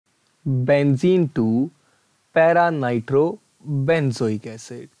benzene to para-nitrobenzoic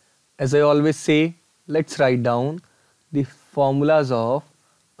acid. As I always say, let's write down the formulas of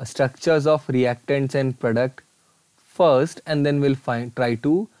structures of reactants and product first, and then we'll try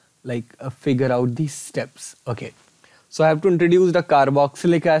to figure out these steps. Okay. So I have to introduce the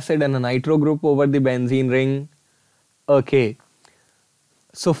carboxylic acid and a nitro group over the benzene ring. Okay.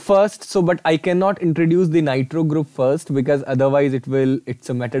 So first, but I cannot introduce the nitro group first because otherwise it's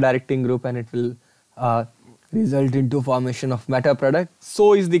a meta directing group and it will uh, result into formation of meta product.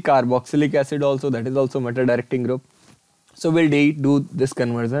 So is the carboxylic acid also, that is also meta directing group. So we'll do this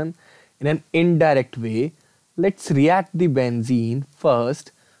conversion in an indirect way. Let's react the benzene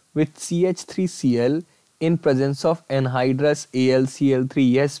first with CH3Cl in presence of anhydrous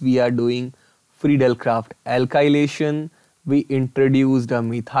AlCl3. Yes, we are doing Friedel-Crafts alkylation. We introduced a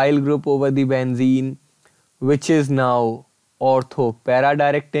methyl group over the benzene, which is now ortho para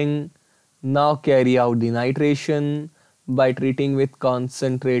directing. Now carry out the nitration by treating with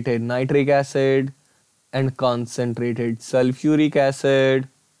concentrated nitric acid and concentrated sulfuric acid.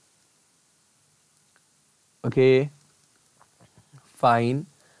 Okay, fine.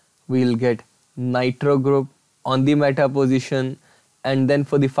 We'll get nitro group on the meta position, and then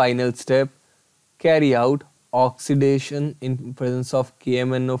for the final step, carry out oxidation in presence of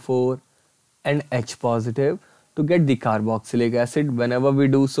KMNO4 and H positive to get the carboxylic acid. Whenever we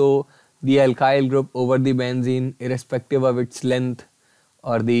do so, the alkyl group over the benzene, irrespective of its length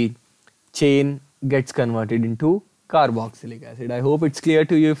or the chain, gets converted into carboxylic acid. I hope it's clear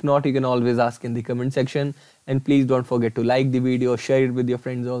to you. If not, you can always ask in the comment section, and please don't forget to like the video, share it with your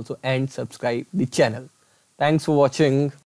friends also, and subscribe the channel. Thanks for watching.